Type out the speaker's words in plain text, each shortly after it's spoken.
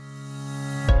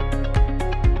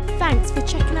Thanks for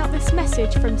checking out this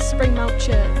message from Springmount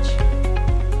Church.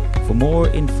 For more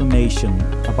information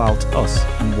about us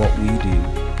and what we do,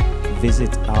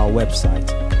 visit our website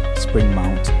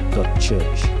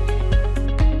springmount.church.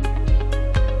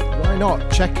 Why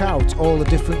not check out all the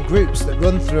different groups that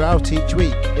run throughout each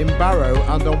week in Barrow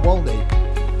and on Walney?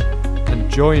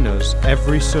 And join us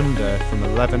every Sunday from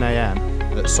 11 a.m.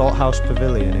 at Salthouse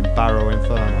Pavilion in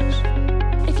Barrow-in-Furness.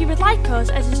 If you would like us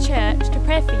as a church to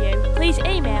pray for you, please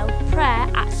email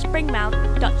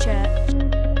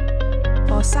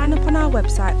prayer@springmount.church. Or sign up on our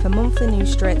website for monthly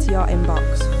news straight to your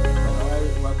inbox.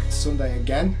 Hello, welcome to Sunday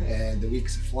again. The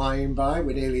weeks are flying by.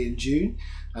 We're nearly in June.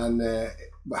 And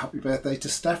happy birthday to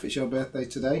Steph. It's your birthday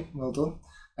today. Well done.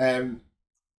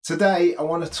 Today, I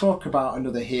want to talk about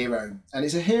another hero. And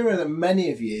it's a hero that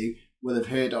many of you will have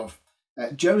heard of.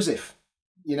 Joseph.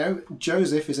 You know,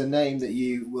 Joseph is a name that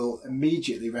you will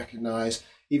immediately recognise,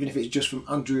 even if it's just from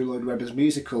Andrew Lloyd Webber's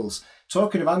musicals.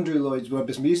 Talking of Andrew Lloyd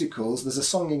Webber's musicals, there's a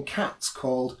song in Cats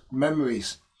called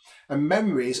Memories. And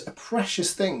memories are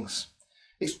precious things.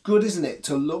 It's good, isn't it,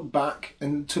 to look back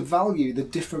and to value the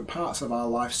different parts of our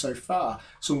life so far.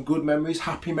 Some good memories,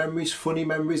 happy memories, funny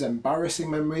memories,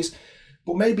 embarrassing memories.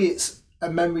 But maybe it's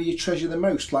a memory you treasure the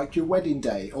most, like your wedding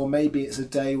day, or maybe it's a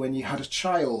day when you had a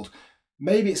child.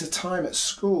 Maybe it's a time at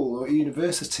school or at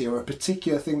university or a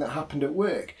particular thing that happened at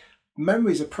work.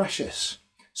 Memories are precious.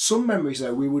 Some memories,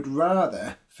 though, we would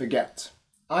rather forget.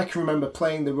 I can remember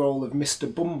playing the role of Mr.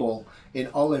 Bumble in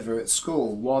Oliver at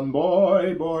school. One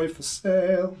boy for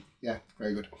sale. Yeah,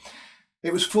 very good.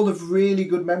 It was full of really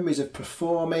good memories of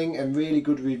performing and really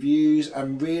good reviews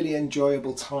and really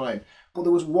enjoyable time. But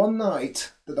there was one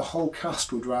night that the whole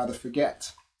cast would rather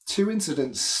forget. Two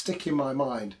incidents stick in my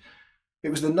mind. It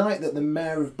was the night that the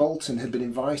Mayor of Bolton had been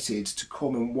invited to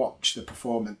come and watch the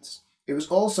performance. It was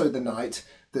also the night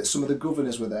that some of the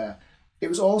governors were there. It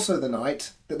was also the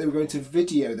night that they were going to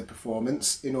video the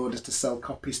performance in order to sell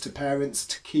copies to parents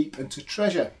to keep and to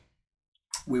treasure.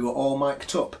 We were all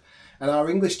mic'd up, and our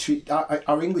English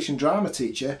and drama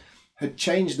teacher had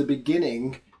changed the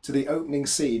beginning to the opening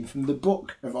scene from the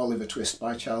book of Oliver Twist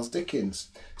by Charles Dickens.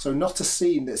 So not a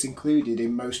scene that's included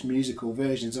in most musical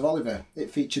versions of Oliver. It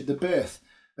featured the birth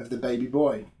of the baby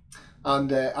boy.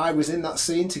 And I was in that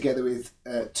scene together with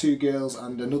two girls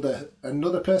and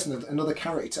another person, another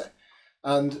character.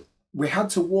 And we had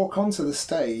to walk onto the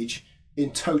stage in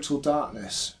total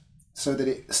darkness so that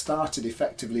it started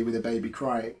effectively with a baby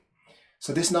crying.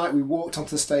 So this night we walked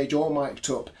onto the stage all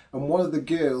mic'd up, and one of the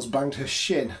girls banged her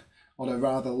shin on a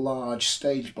rather large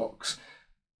stage box.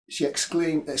 She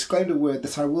exclaimed a word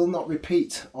that I will not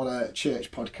repeat on a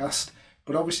church podcast,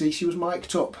 but obviously she was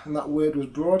mic'd up and that word was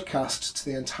broadcast to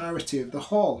the entirety of the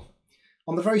hall.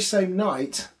 On the very same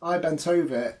night, I bent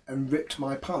over and ripped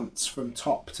my pants from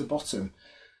top to bottom,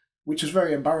 which was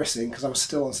very embarrassing because I was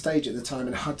still on stage at the time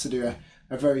and had to do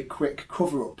a very quick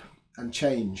cover-up and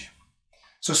change.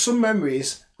 So some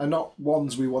memories are not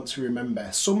ones we want to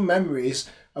remember. Some memories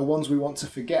are ones we want to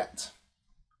forget.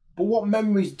 But what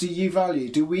memories do you value,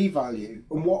 do we value?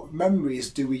 And what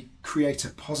memories do we create a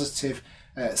positive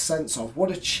sense of? What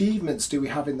achievements do we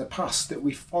have in the past that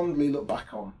we fondly look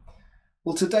back on?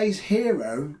 Well, today's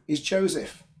hero is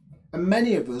Joseph. And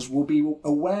many of us will be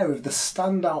aware of the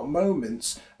standout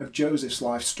moments of Joseph's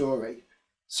life story.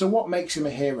 So what makes him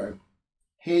a hero?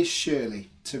 Here's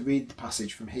Shirley to read the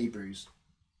passage from Hebrews.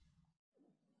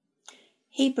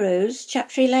 Hebrews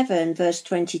chapter 11 verse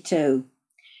 22.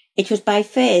 It was by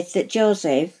faith that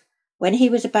Joseph, when he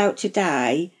was about to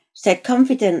die, said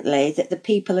confidently that the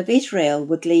people of Israel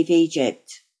would leave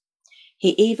Egypt. He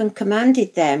even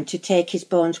commanded them to take his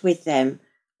bones with them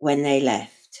when they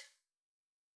left.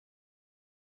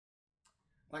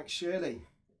 Thanks, Shirley.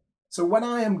 So when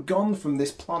I am gone from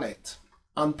this planet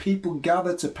and people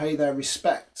gather to pay their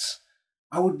respects,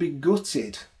 I would be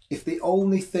gutted if the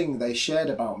only thing they shared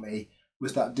about me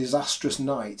was that disastrous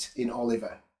night in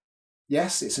Oliver.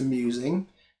 Yes, it's amusing.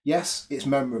 Yes, it's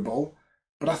memorable.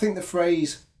 But I think the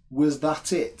phrase, "was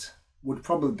that it?" would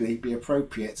probably be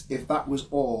appropriate if that was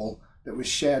all that was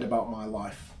shared about my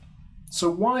life. So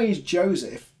why is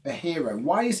Joseph a hero?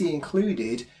 Why is he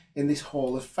included in this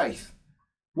hall of faith?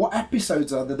 What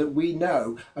episodes are there that we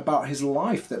know about his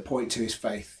life that point to his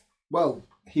faith? Well,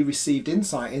 he received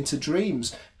insight into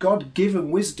dreams,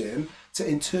 God-given wisdom to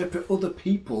interpret other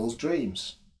people's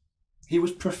dreams. He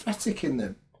was prophetic in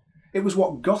them. It was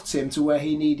what got him to where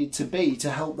he needed to be to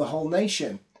help the whole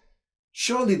nation.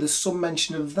 Surely there's some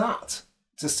mention of that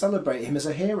to celebrate him as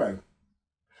a hero.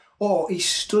 Or he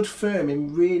stood firm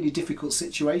in really difficult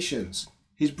situations.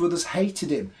 His brothers hated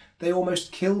him. They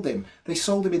almost killed him. They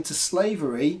sold him into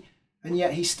slavery, and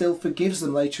yet he still forgives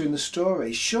them later in the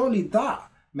story. Surely that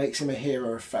makes him a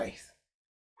hero of faith.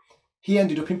 He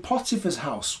ended up in Potiphar's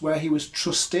house, where he was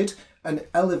trusted and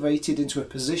elevated into a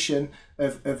position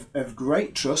of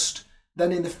great trust.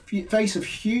 Then in the face of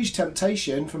huge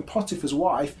temptation from Potiphar's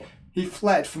wife, he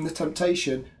fled from the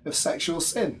temptation of sexual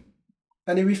sin.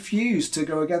 And he refused to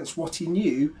go against what he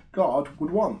knew God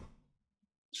would want.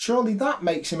 Surely that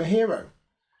makes him a hero.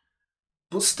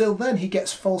 But still then he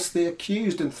gets falsely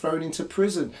accused and thrown into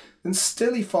prison, and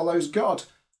still he follows God,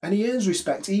 and he earns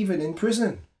respect even in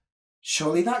prison.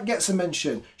 Surely that gets a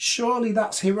mention. Surely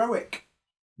that's heroic.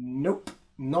 Nope,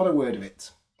 not a word of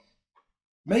it.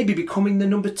 Maybe becoming the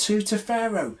number 2 to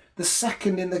Pharaoh, the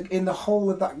second in the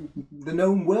whole of the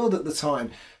known world at the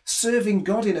time, serving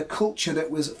God in a culture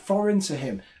that was foreign to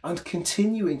him and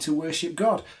continuing to worship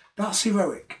God. That's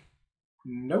heroic.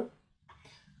 Nope.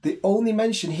 The only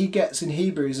mention he gets in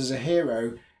Hebrews as a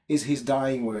hero is his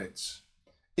dying words.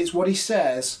 It's what he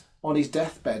says on his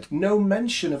deathbed. No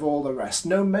mention of all the rest.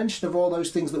 No mention of all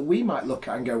those things that we might look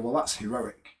at and go, well, that's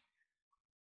heroic.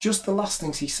 Just the last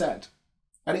things he said.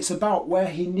 And it's about where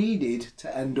he needed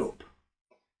to end up.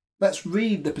 Let's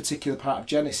read the particular part of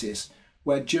Genesis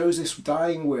where Joseph's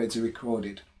dying words are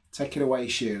recorded. Take it away,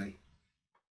 Shirley.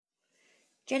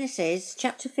 Genesis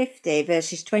chapter 50,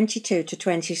 verses 22 to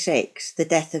 26, the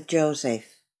death of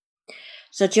Joseph.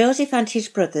 So Joseph and his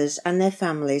brothers and their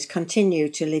families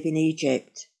continued to live in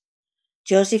Egypt.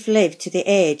 Joseph lived to the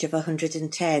age of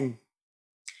 110.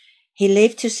 He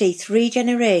lived to see 3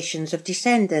 generations of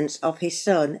descendants of his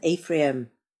son Ephraim,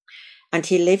 and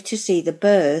he lived to see the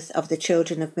birth of the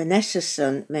children of Manasseh's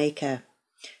son Micah,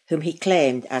 whom he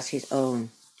claimed as his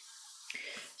own.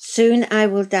 Soon I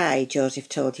will die, Joseph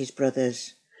told his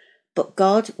brothers, but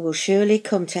God will surely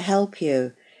come to help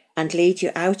you and lead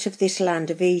you out of this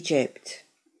land of Egypt.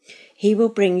 He will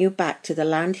bring you back to the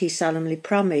land he solemnly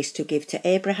promised to give to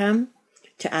Abraham,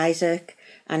 to Isaac,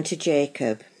 and to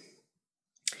Jacob.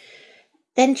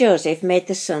 Then Joseph made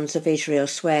the sons of Israel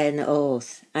swear an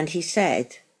oath, and he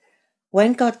said,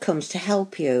 when God comes to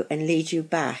help you and lead you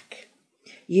back,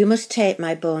 you must take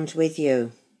my bones with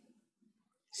you.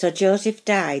 So Joseph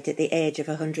died at the age of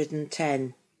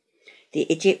 110. The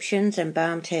Egyptians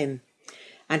embalmed him,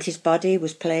 and his body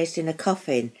was placed in a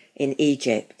coffin in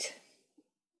Egypt.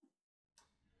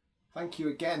 Thank you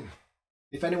again.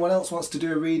 If anyone else wants to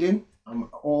do a reading, I'm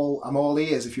all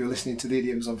ears if you're listening to the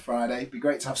idioms on Friday. It'd be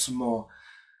great to have some more.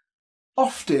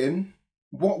 Often,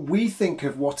 what we think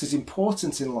of what is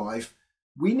important in life,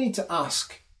 we need to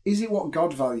ask, is it what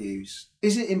God values?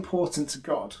 Is it important to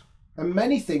God? And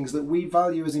many things that we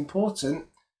value as important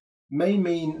may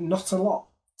mean not a lot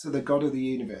to the God of the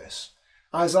universe.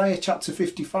 Isaiah chapter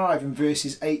 55 and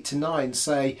verses 8 to 9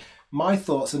 say, my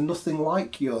thoughts are nothing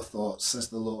like your thoughts, says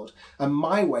the Lord, and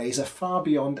my ways are far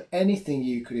beyond anything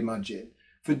you could imagine.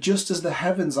 For just as the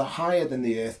heavens are higher than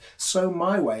the earth, so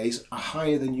my ways are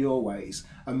higher than your ways,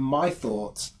 and my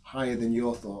thoughts higher than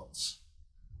your thoughts.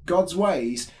 God's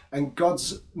ways and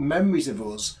God's memories of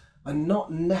us are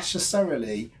not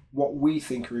necessarily what we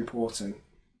think are important.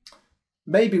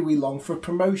 Maybe we long for a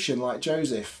promotion like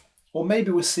Joseph, or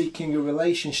maybe we're seeking a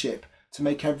relationship to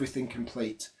make everything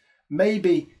complete.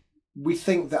 Maybe we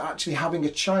think that actually having a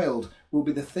child will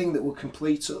be the thing that will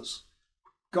complete us.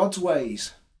 God's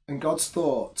ways and God's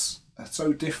thoughts are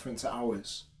so different to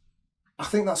ours. I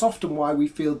think that's often why we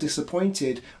feel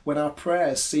disappointed when our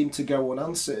prayers seem to go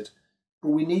unanswered. But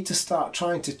we need to start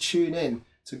trying to tune in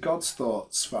to God's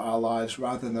thoughts for our lives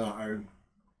rather than our own.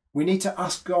 We need to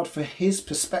ask God for his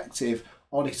perspective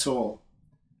on it all.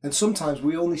 And sometimes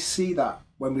we only see that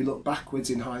when we look backwards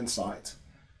in hindsight.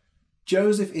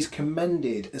 Joseph is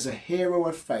commended as a hero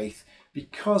of faith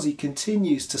because he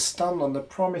continues to stand on the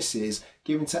promises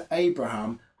given to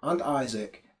Abraham and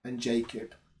Isaac and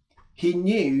Jacob. He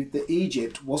knew that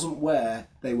Egypt wasn't where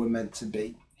they were meant to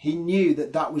be. He knew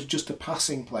that that was just a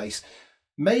passing place.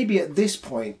 Maybe at this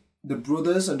point, the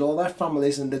brothers and all their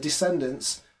families and the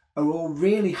descendants are all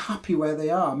really happy where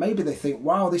they are. Maybe they think,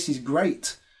 wow, this is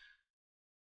great.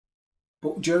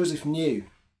 But Joseph knew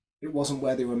it wasn't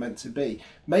where they were meant to be.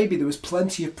 Maybe there was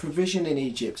plenty of provision in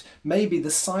Egypt. Maybe the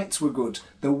sights were good.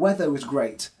 The weather was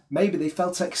great. Maybe they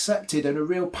felt accepted and a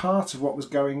real part of what was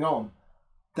going on.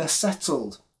 They're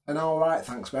settled and all right,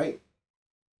 thanks, mate.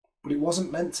 But it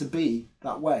wasn't meant to be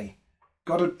that way.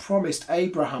 God had promised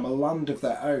Abraham a land of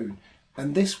their own,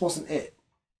 and this wasn't it.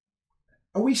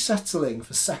 Are we settling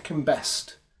for second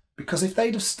best? Because if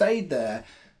they'd have stayed there,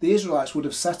 the Israelites would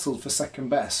have settled for second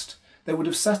best. They would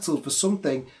have settled for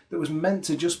something that was meant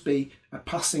to just be a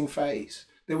passing phase.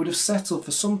 They would have settled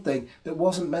for something that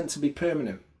wasn't meant to be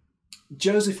permanent.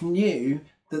 Joseph knew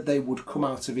that they would come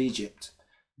out of Egypt.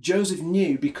 Joseph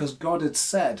knew because God had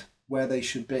said where they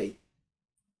should be.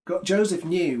 Joseph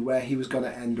knew where he was going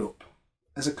to end up.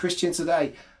 As a Christian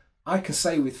today, I can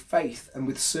say with faith and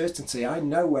with certainty, I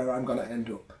know where I'm going to end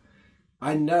up.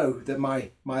 I know that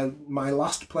my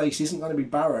last place isn't going to be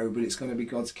Barrow, but it's going to be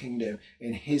God's kingdom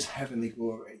in his heavenly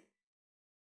glory.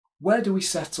 Where do we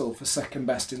settle for second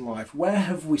best in life? Where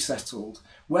have we settled?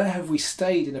 Where have we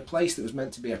stayed in a place that was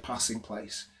meant to be a passing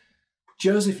place?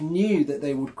 Joseph knew that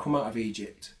they would come out of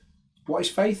Egypt. What is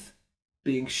faith?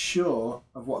 Being sure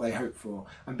of what they hope for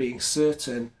and being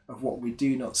certain of what we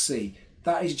do not see.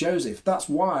 That is Joseph. That's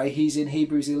why he's in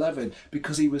Hebrews 11,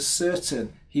 because he was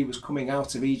certain he was coming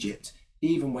out of Egypt,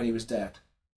 even when he was dead.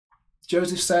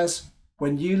 Joseph says,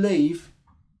 when you leave,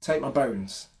 take my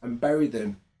bones and bury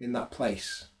them in that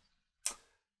place.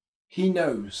 He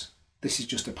knows this is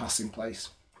just a passing place.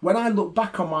 When I look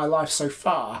back on my life so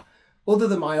far, other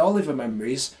than my Oliver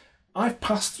memories, I've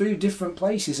passed through different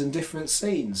places and different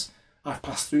scenes. I've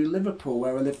passed through Liverpool,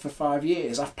 where I lived for 5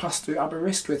 years. I've passed through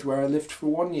Aberystwyth, where I lived for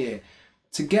 1 year,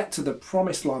 to get to the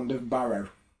promised land of Barrow.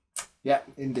 Yeah,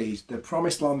 indeed, the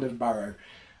promised land of Barrow.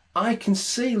 I can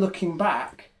see, looking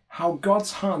back, how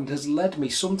God's hand has led me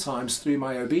sometimes through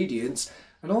my obedience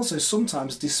and also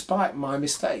sometimes despite my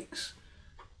mistakes.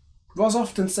 Ros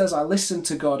often says I listened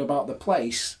to God about the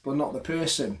place, but not the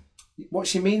person. What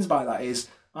she means by that is,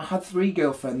 I had 3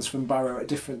 girlfriends from Barrow at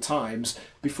different times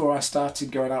before I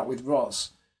started going out with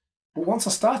Ros. But once I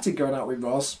started going out with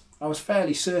Ros, I was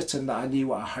fairly certain that I knew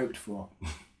what I hoped for.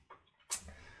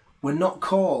 We're not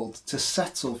called to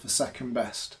settle for second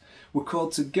best. We're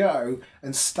called to go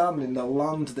and stand in the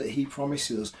land that he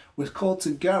promises. We're called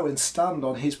to go and stand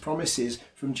on his promises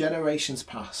from generations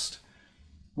past.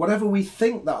 Whatever we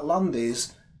think that land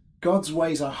is, God's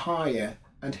ways are higher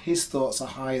and his thoughts are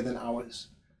higher than ours.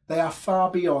 They are far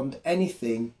beyond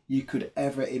anything you could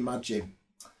ever imagine.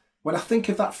 When I think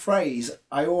of that phrase,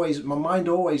 my mind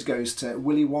always goes to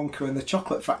Willy Wonka and the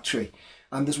Chocolate Factory.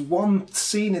 And there's one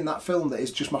scene in that film that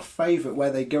is just my favourite,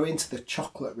 where they go into the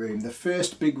chocolate room, the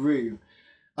first big room,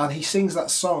 and he sings that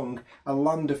song, A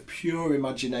Land of Pure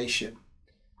Imagination.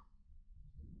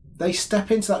 They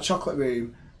step into that chocolate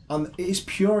room and it is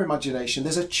pure imagination.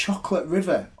 There's a chocolate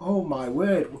river. Oh my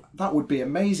word, that would be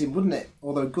amazing, wouldn't it?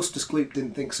 Although Augustus Gloop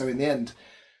didn't think so in the end.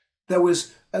 There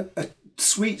was a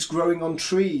sweets growing on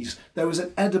trees. There was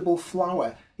an edible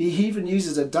flower. He even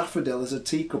uses a daffodil as a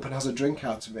teacup and has a drink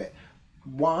out of it.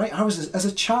 Why? As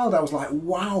a child, I was like,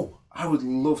 wow, I would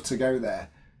love to go there,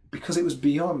 because it was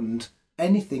beyond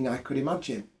anything I could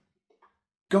imagine.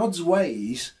 God's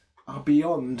ways are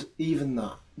beyond even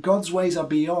that. God's ways are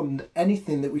beyond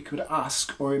anything that we could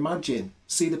ask or imagine.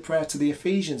 See the prayer to the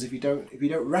Ephesians if you don't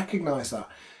recognise that.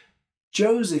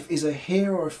 Joseph is a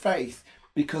hero of faith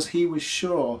because he was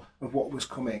sure of what was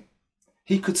coming.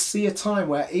 He could see a time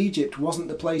where Egypt wasn't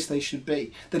the place they should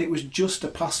be, that it was just a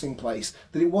passing place,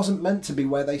 that it wasn't meant to be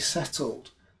where they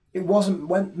settled. It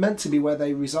wasn't meant to be where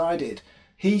they resided.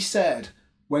 He said,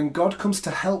 when God comes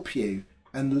to help you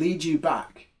and lead you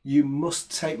back, you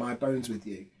must take my bones with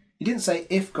you. He didn't say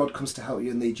if God comes to help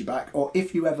you and lead you back, or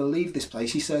if you ever leave this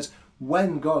place. He says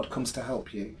when God comes to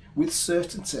help you, with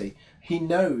certainty. He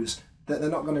knows that they're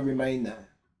not going to remain there.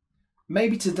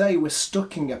 Maybe today we're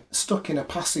stuck in a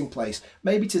passing place.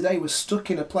 Maybe today we're stuck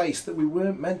in a place that we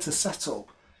weren't meant to settle.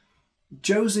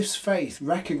 Joseph's faith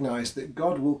recognised that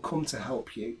God will come to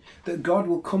help you, that God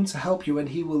will come to help you and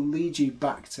he will lead you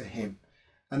back to him.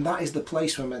 And that is the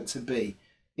place we're meant to be,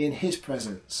 in his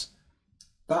presence.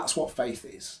 That's what faith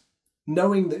is.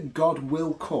 Knowing that God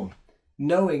will come,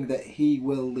 knowing that he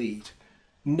will lead,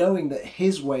 knowing that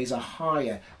his ways are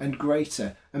higher and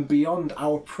greater and beyond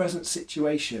our present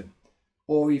situation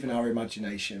or even our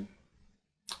imagination.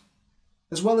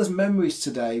 As well as memories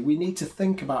today, we need to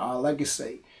think about our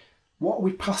legacy. What are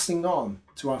we passing on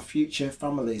to our future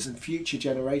families and future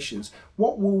generations?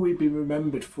 What will we be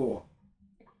remembered for?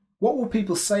 What will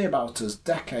people say about us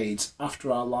decades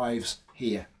after our lives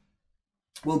here?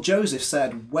 Well, Joseph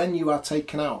said, when you are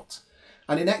taken out.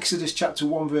 And in Exodus chapter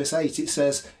 1 verse 8 it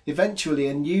says, eventually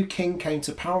a new king came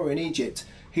to power in Egypt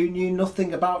who knew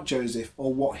nothing about Joseph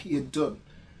or what he had done.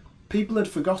 People had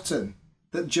forgotten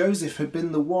that Joseph had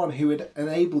been the one who had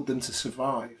enabled them to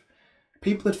survive.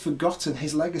 People had forgotten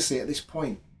his legacy at this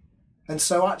point. And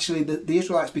so actually the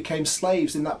Israelites became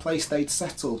slaves in that place they'd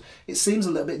settled. It seems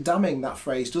a little bit damning, that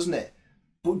phrase, doesn't it?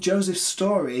 But Joseph's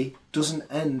story doesn't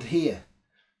end here.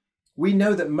 We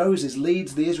know that Moses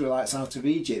leads the Israelites out of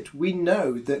Egypt. We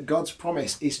know that God's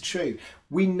promise is true.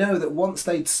 We know that once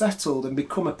they'd settled and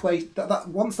become a place, that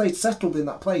once they'd settled in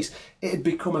that place, it had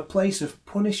become a place of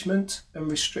punishment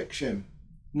and restriction.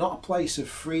 not a place of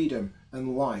freedom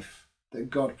and life that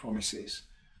God promises.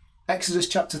 Exodus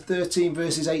chapter 13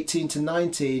 verses 18 to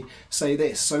 19 say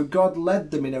this: "So God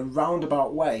led them in a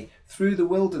roundabout way through the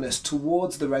wilderness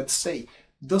towards the Red Sea.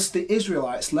 Thus the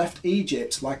Israelites left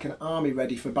Egypt like an army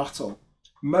ready for battle.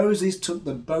 Moses took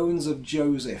the bones of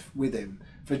Joseph with him,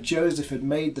 for Joseph had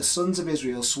made the sons of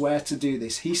Israel swear to do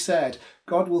this. He said,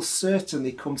 'God will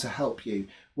certainly come to help you.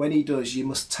 When he does, you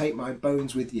must take my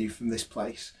bones with you from this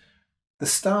place.'" The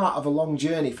start of a long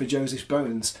journey for Joseph's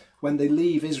bones when they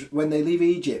leave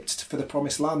Egypt for the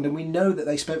promised land, and we know that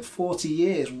they spent 40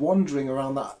 years wandering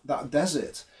around that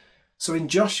desert. So in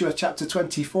Joshua chapter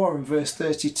 24 and verse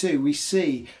 32, we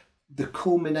see the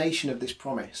culmination of this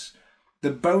promise.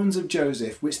 The bones of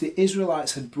Joseph, which the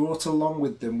Israelites had brought along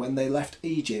with them when they left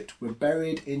Egypt, were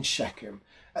buried in Shechem,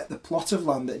 at the plot of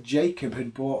land that Jacob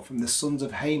had bought from the sons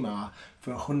of Hamor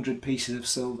for 100 pieces of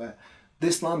silver.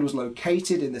 This land was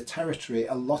located in the territory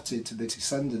allotted to the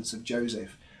descendants of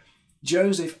Joseph.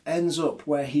 Joseph ends up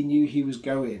where he knew he was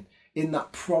going, in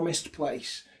that promised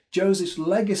place. Joseph's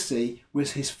legacy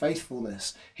was his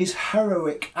faithfulness. His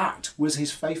heroic act was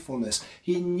his faithfulness.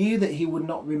 He knew that he would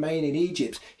not remain in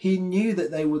Egypt. He knew that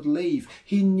they would leave.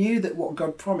 He knew that what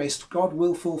God promised, God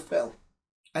will fulfill.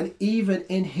 And even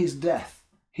in his death,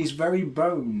 his very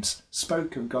bones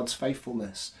spoke of God's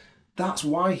faithfulness. That's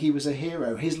why he was a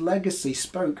hero. His legacy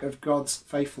spoke of God's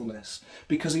faithfulness,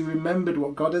 because he remembered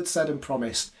what God had said and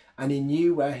promised, and he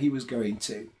knew where he was going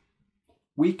to.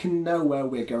 We can know where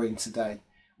we're going today.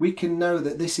 We can know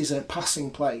that this is a passing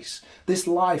place. This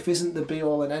life isn't the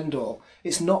be-all and end-all.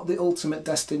 It's not the ultimate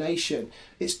destination.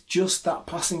 It's just that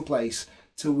passing place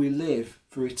till we live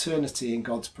for eternity in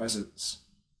God's presence.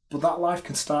 But that life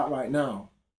can start right now.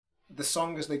 The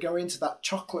song, as they go into that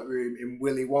chocolate room in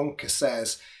Willy Wonka,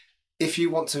 says, "If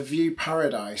you want to view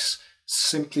paradise,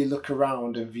 simply look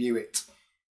around and view it."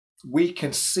 We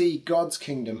can see God's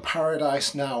kingdom,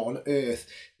 paradise now on earth,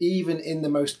 even in the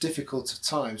most difficult of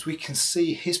times. We can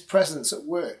see his presence at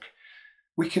work.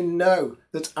 We can know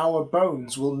that our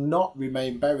bones will not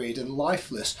remain buried and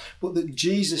lifeless, but that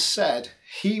Jesus said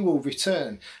he will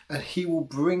return and he will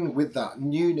bring with that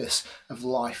newness of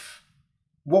life.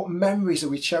 What memories are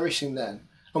we cherishing then?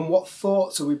 And what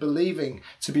thoughts are we believing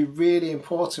to be really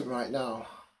important right now?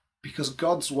 Because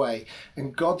God's way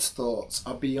and God's thoughts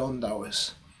are beyond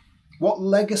ours. What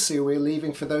legacy are we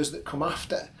leaving for those that come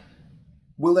after?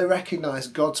 Will they recognise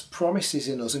God's promises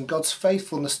in us and God's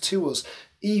faithfulness to us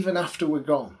even after we're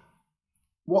gone?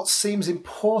 What seems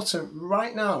important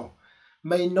right now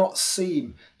may not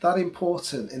seem that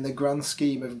important in the grand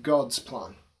scheme of God's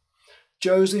plan.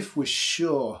 Joseph was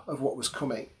sure of what was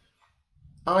coming.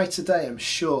 I today am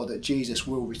sure that Jesus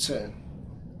will return.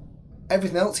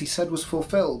 Everything else he said was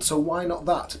fulfilled, so why not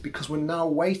that? Because we're now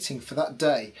waiting for that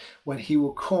day when he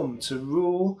will come to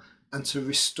rule and to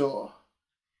restore.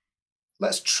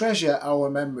 Let's treasure our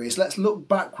memories. Let's look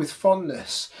back with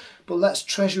fondness, but let's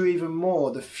treasure even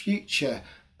more the future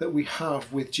that we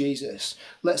have with Jesus.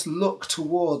 Let's look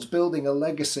towards building a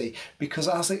legacy, because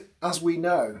as we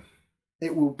know,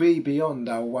 it will be beyond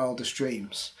our wildest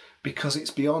dreams. Because it's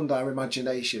beyond our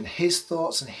imagination. His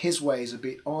thoughts and his ways are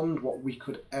beyond what we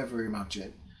could ever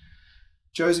imagine.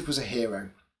 Joseph was a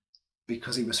hero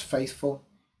because he was faithful,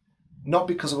 not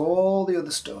because of all the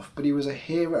other stuff, but he was a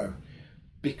hero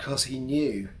because he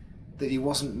knew that he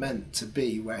wasn't meant to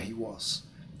be where he was,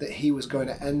 that he was going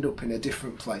to end up in a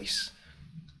different place.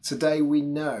 Today we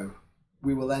know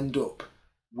we will end up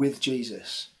with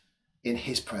Jesus in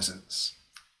his presence.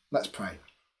 Let's pray.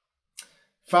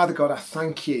 Father God, I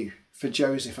thank you for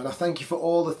Joseph, and I thank you for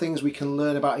all the things we can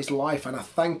learn about his life, and I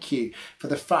thank you for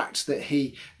the fact that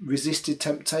he resisted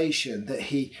temptation, that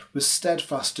he was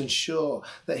steadfast and sure,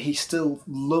 that he still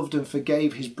loved and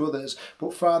forgave his brothers.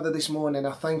 But Father, this morning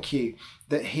I thank you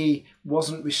that he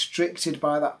wasn't restricted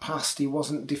by that past, he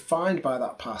wasn't defined by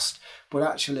that past, but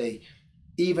actually,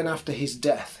 even after his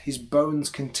death, his bones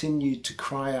continued to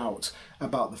cry out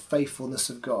about the faithfulness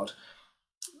of God.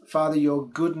 Father, your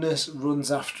goodness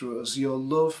runs after us. Your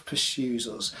love pursues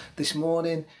us. This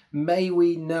morning, may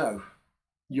we know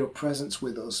your presence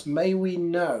with us. May we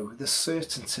know the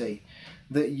certainty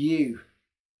that you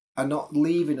are not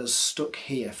leaving us stuck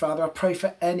here. Father, I pray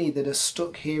for any that are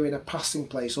stuck here in a passing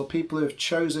place, or people who have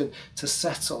chosen to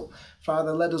settle.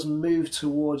 Father, let us move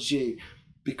towards you,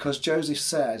 because Joseph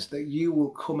said that you will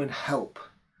come and help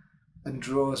and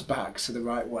draw us back to the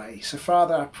right way. So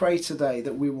Father, I pray today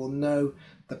that we will know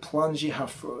the plans you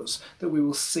have for us, that we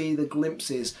will see the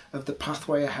glimpses of the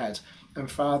pathway ahead,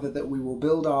 and Father, that we will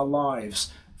build our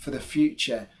lives for the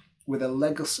future with a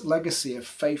legacy of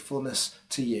faithfulness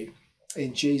to you.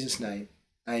 In Jesus' name,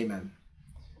 amen.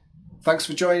 Thanks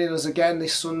for joining us again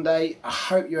this Sunday. I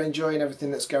hope you're enjoying everything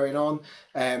that's going on.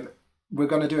 We're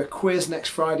going to do a quiz next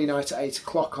Friday night at 8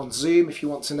 o'clock on Zoom. If you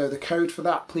want to know the code for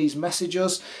that, please message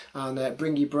us and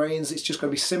bring your brains. It's just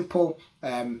going to be simple.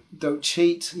 Don't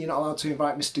cheat. You're not allowed to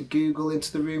invite Mr. Google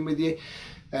into the room with you.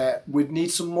 We'd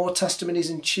need some more testimonies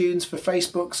and tunes for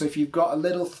Facebook. So if you've got a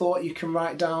little thought you can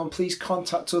write down, please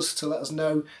contact us to let us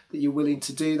know that you're willing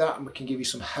to do that and we can give you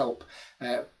some help.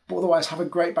 But otherwise, have a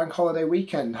great bank holiday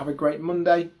weekend. Have a great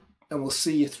Monday and we'll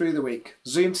see you through the week.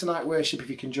 Zoom tonight worship if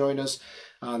you can join us.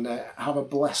 And have a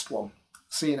blessed one.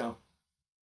 See you now.